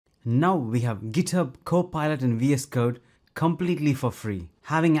Now we have GitHub Copilot and VS Code completely for free.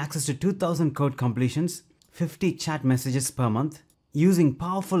 Having access to 2000 code completions, 50 chat messages per month, using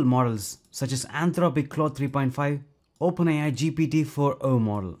powerful models such as Anthropic Claude 3.5, OpenAI GPT-4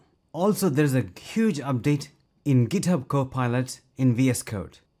 model. Also, there's a huge update in GitHub Copilot in VS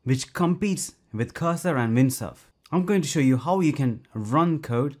Code, which competes with Cursor and Windsurf. I'm going to show you how you can run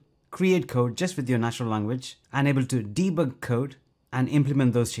code, create code just with your natural language, and able to debug code and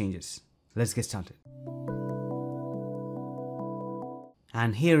implement those changes. Let's get started.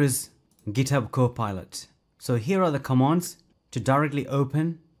 And here is GitHub Copilot. So here are the commands to directly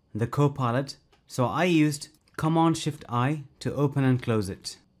open the Copilot. So I used Command-Shift-I to open and close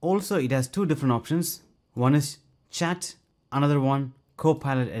it. Also, it has two different options. One is chat, another one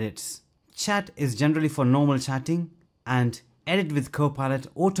Copilot edits. Chat is generally for normal chatting, and edit with Copilot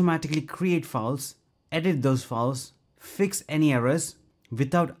automatically create files, edit those files, fix any errors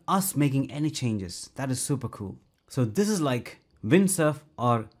without us making any changes. That is super cool. So this is like Windsurf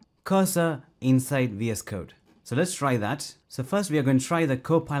or Cursor inside VS Code. So let's try that. So first we are going to try the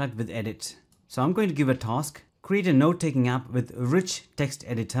Copilot with edit. So I'm going to give a task, create a note-taking app with rich text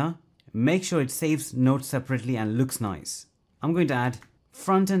editor. Make sure it saves notes separately and looks nice. I'm going to add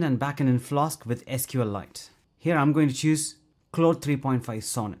front-end and back-end in Flask with SQLite. Here I'm going to choose Claude 3.5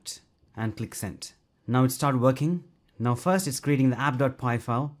 Sonnet and click send. Now it started working. Now first it's creating the app.py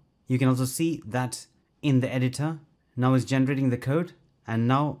file. You can also see that in the editor. Now it's generating the code, and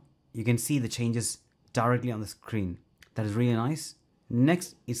now you can see the changes directly on the screen. That is really nice.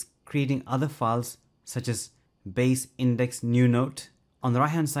 Next is creating other files such as base, index, new note. On the right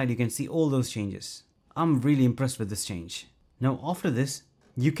hand side you can see all those changes. I'm really impressed with this change. Now after this,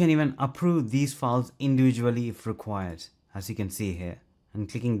 you can even approve these files individually if required, as you can see here. And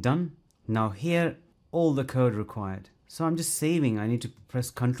clicking done. Now here, all the code required. So I'm just saving. I need to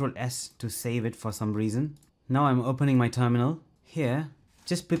press Ctrl S to save it for some reason. Now I'm opening my terminal. Here,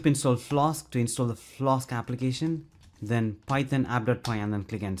 just pip install Flask to install the Flask application. Then Python app.py and then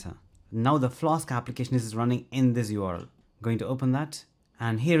click enter. Now the Flask application is running in this URL. Going to open that.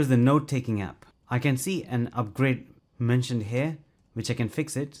 And here is the note-taking app. I can see an upgrade mentioned here, which I can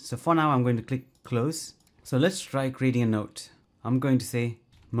fix it. So for now, I'm going to click close. So let's try creating a note. I'm going to say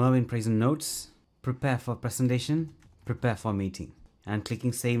Mervyn present notes, prepare for presentation, prepare for meeting, and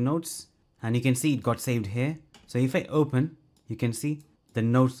clicking save notes. And you can see it got saved here. So if I open, you can see the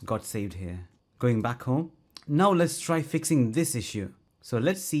notes got saved here. Going back home. Now let's try fixing this issue. So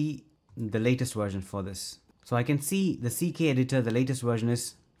let's see the latest version for this. So I can see the CK editor, the latest version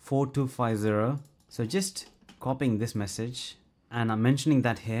is 4250. So just copying this message, and I'm mentioning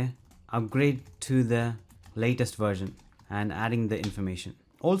that here, upgrade to the latest version and adding the information.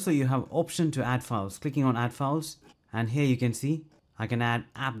 Also, you have option to add files, clicking on add files, and here you can see I can add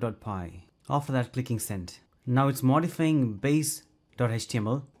app.py. After that, clicking send. Now it's modifying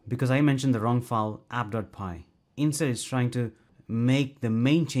base.html because I mentioned the wrong file app.py. Instead, it's trying to make the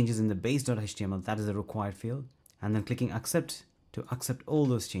main changes in the base.html, that is the required field, and then clicking accept to accept all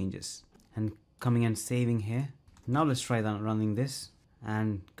those changes and coming and saving here. Now let's try that running this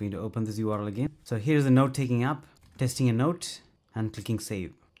and going to open this URL again. So here's the note-taking app, testing a note and clicking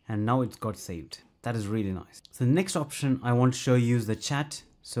save, and now it's got saved. That is really nice. So the next option I want to show you is the chat.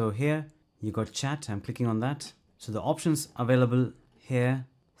 So here you got chat, I'm clicking on that. So the options available here,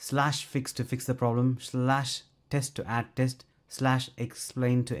 /fix to fix the problem, /test to add test,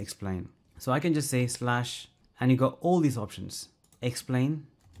 /explain to explain. So I can just say / and you got all these options. Explain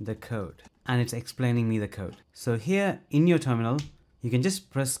the code, and it's explaining me the code. So here in your terminal, you can just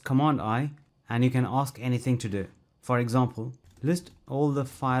press Command I and you can ask anything to do. For example, list all the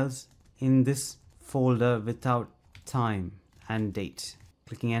files in this folder without time and date.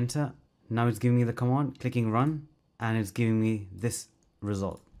 Clicking enter. Now it's giving me the command, clicking run, and it's giving me this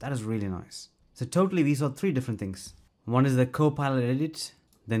result. That is really nice. So totally we saw three different things. One is the Copilot edit,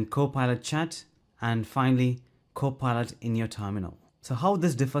 then Copilot chat, and finally Copilot in your terminal. So how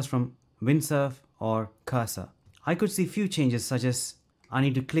this differs from Windsurf or Cursor? I could see few changes such as I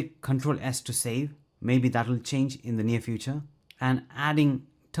need to click Ctrl S to save. Maybe that will change in the near future. And adding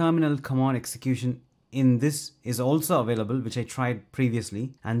terminal command execution in this is also available, which I tried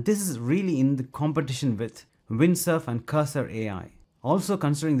previously. And this is really in the competition with Windsurf and Cursor AI. Also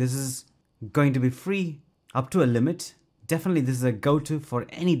considering this is going to be free up to a limit, definitely this is a go-to for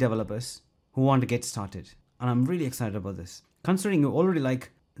any developers who want to get started. And I'm really excited about this. Considering you already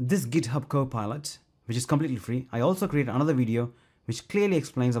like this GitHub Copilot, which is completely free, I also created another video which clearly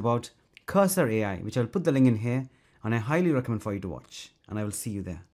explains about Cursor AI, which I'll put the link in here, and I highly recommend for you to watch. And I will see you there.